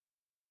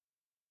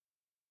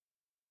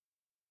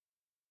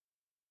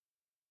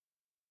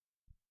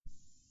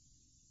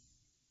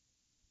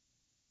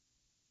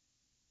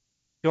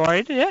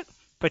enjoyed it.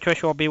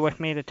 Patricia will be with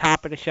me at the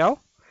top of the show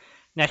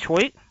next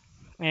week,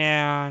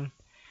 and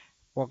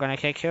we're going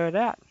to take care of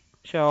that.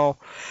 So,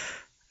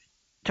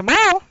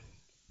 tomorrow,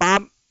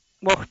 Bob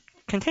will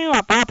continue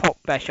our Bob Hope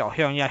special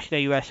here on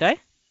Yesterday USA,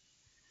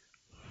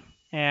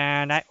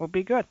 and that will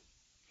be good.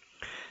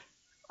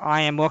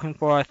 I am looking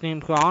for a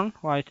theme song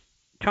while I'm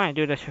trying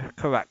to do this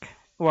correct.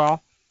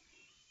 Well,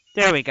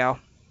 there we go.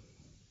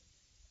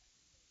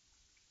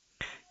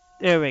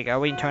 There we go.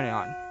 We can turn it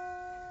on.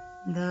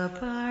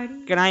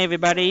 Good night,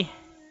 everybody.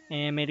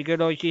 And may the good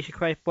Lord Jesus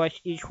Christ bless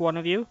each one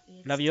of you.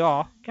 Love you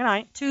all. Good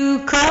night.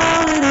 To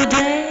call it a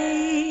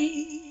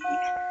day,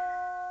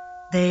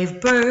 they've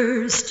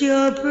burst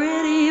your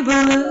pretty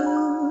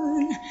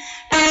balloon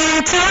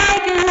and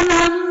taken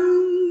the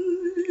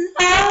moon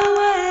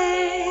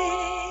away.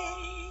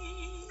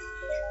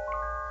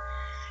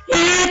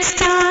 It's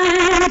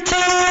time to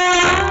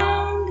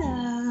wind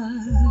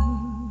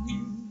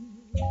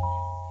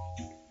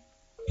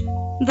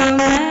up the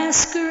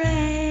masquerade.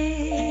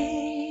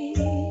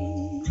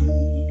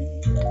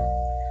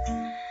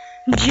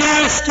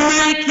 Just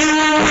make your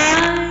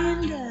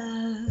mind up.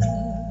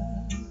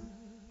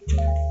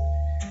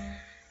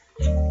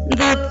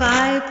 The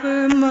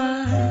piper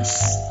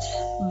must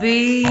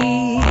be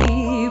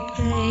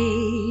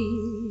paid.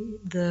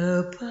 The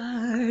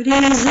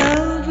party's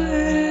over.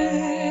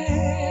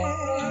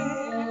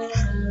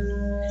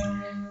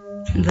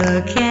 The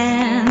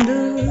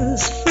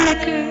candles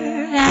flicker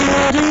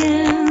and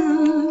dim.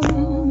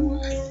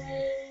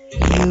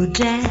 You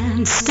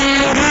dance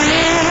and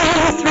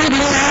breathe through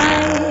the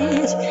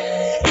light.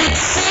 It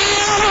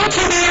seemed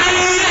to be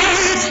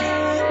right,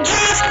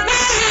 just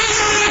being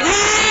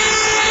here.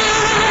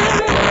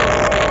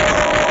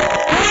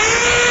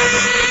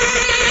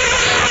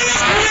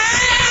 Please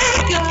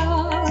wake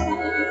up.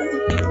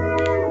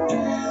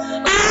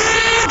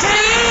 All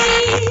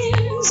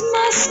dreams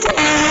must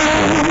end.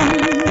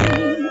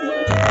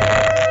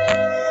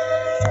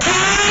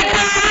 Take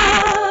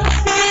off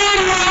your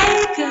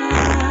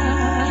makeup.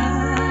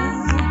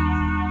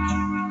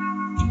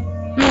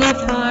 The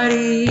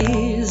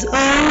party's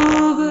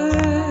over.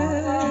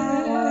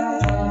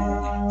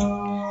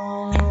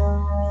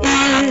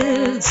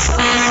 It's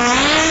over,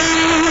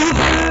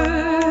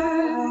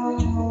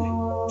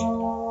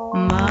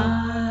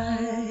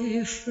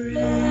 my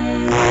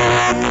friend.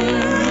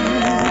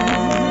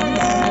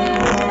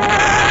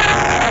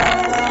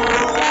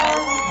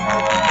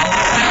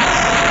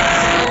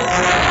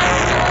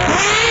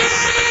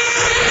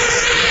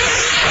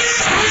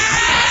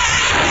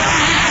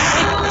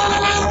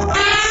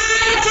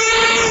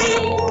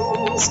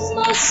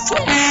 Must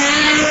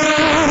end.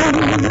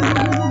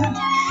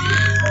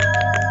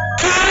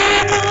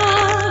 Take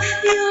off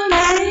your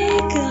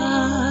makeup.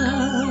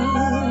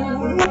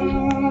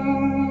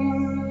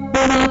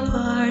 The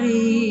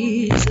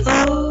party's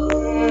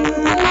over.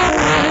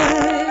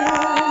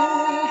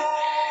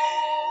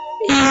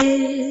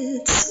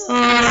 It's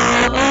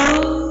all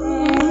over,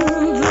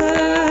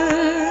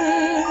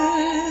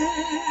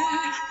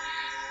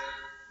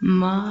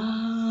 my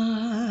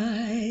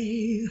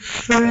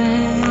friend.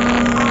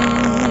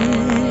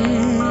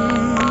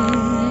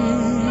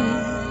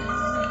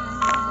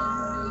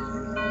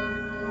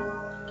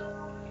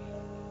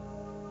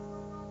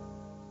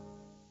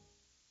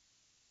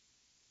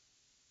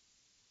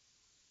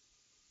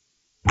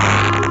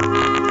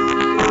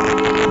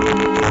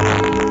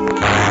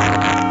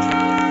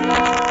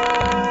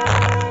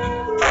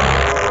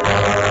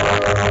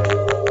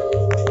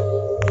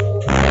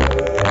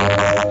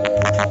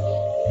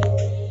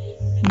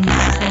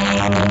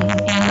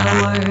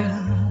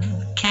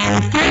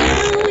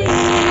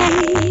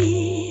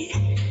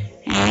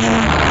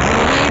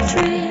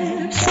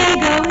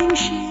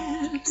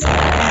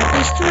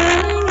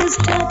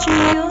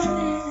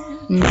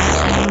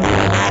 Nothing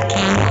that I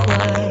can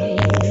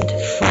quite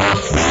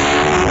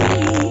fulfill.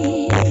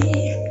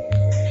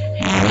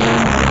 And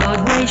in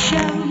Broadway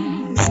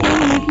shows, in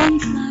evening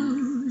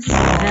clothes,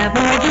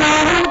 never